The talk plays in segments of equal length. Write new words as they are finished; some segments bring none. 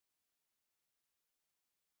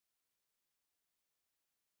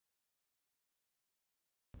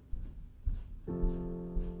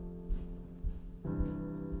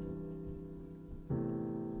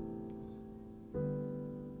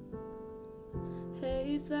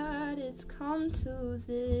Hate that it's come to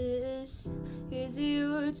this.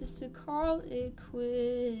 Easier just to call it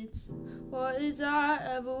quits. Was I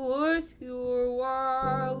ever worth your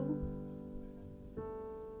while?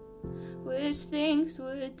 Wish things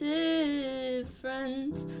were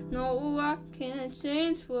different. No, I can't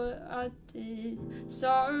change what I did.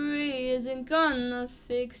 Sorry isn't gonna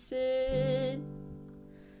fix it.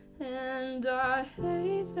 And I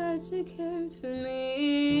hate that you cared for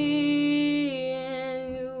me,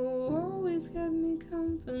 and you always kept me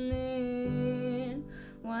company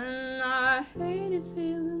when I hated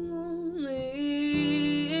feeling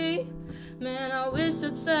lonely. Man, I wish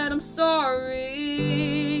I'd said I'm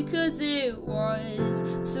sorry, 'cause it was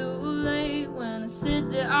too late when I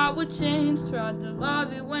said that I would change. Tried to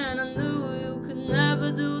love you when I knew you could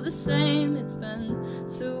never do the same. It's been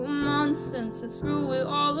 2 months since I threw it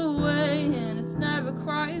all away, and it's never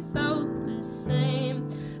quite felt the same.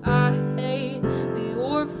 I hate that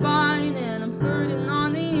you're fine and I'm hurting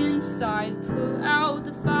on the inside. Put out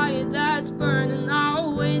the fire that's burning. I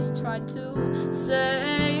always try to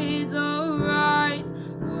say the right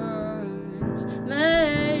words,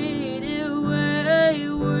 made it way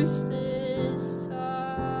worse this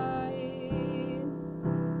time.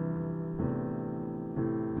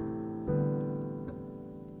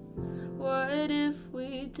 What if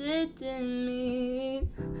we didn't meet?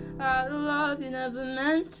 I love you never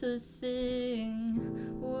meant a thing.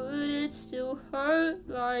 Would it still hurt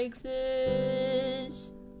like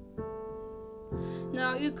this?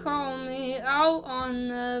 Now you call me out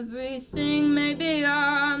on everything. Maybe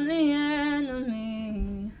I'm the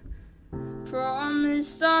enemy.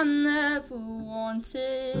 Promise I never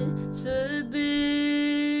wanted to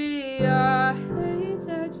be. I hate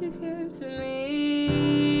that you cared for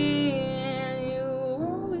me, and you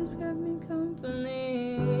always kept me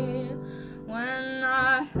company when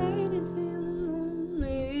I hated feeling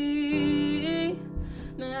lonely.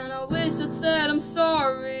 Man, I wish I'd said I'm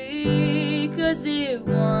sorry, 'cause it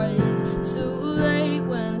was too late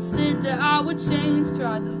when I said that I would change.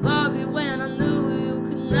 Tried to love you when I knew you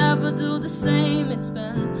could never do the same. It's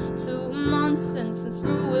been 2 months since I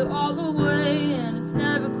threw it all away, and it's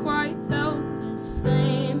never quite felt the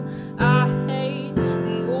same. I hate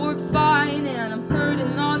that you're fine and I'm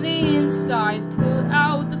hurting on the inside. Put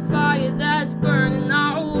out the fire that's burning.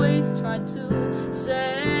 I always try to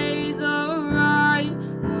say the right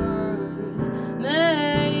words,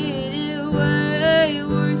 made it way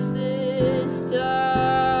worse this time.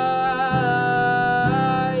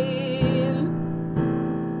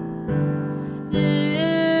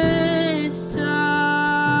 This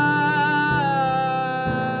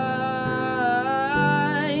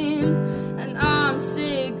time. And I'm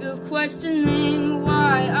sick of questioning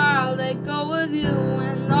why I let go of you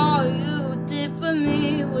when all you did for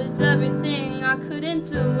me was everything I couldn't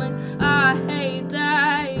do. And I hate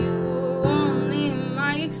that you were only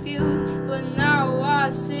my excuse, but now I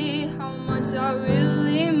see how much I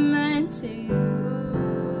really meant to you.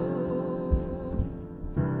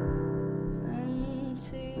 And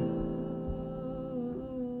to you.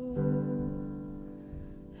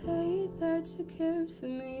 Hate that you cared for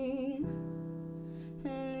me,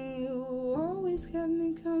 and you always kept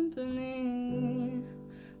me company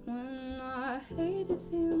when I hated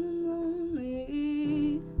feeling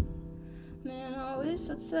lonely. Man, I wish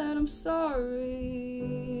I'd said I'm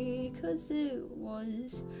sorry, 'cause it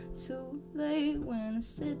was too late when I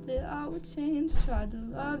said that I would change. Tried to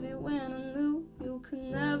love you when I knew you could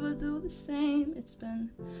never do the same. It's been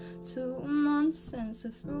 2 months since I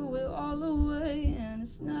threw it all away, and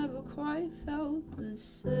it's never quite felt the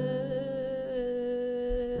same.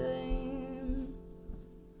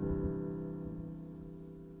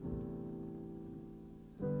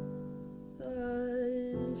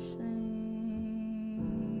 The same.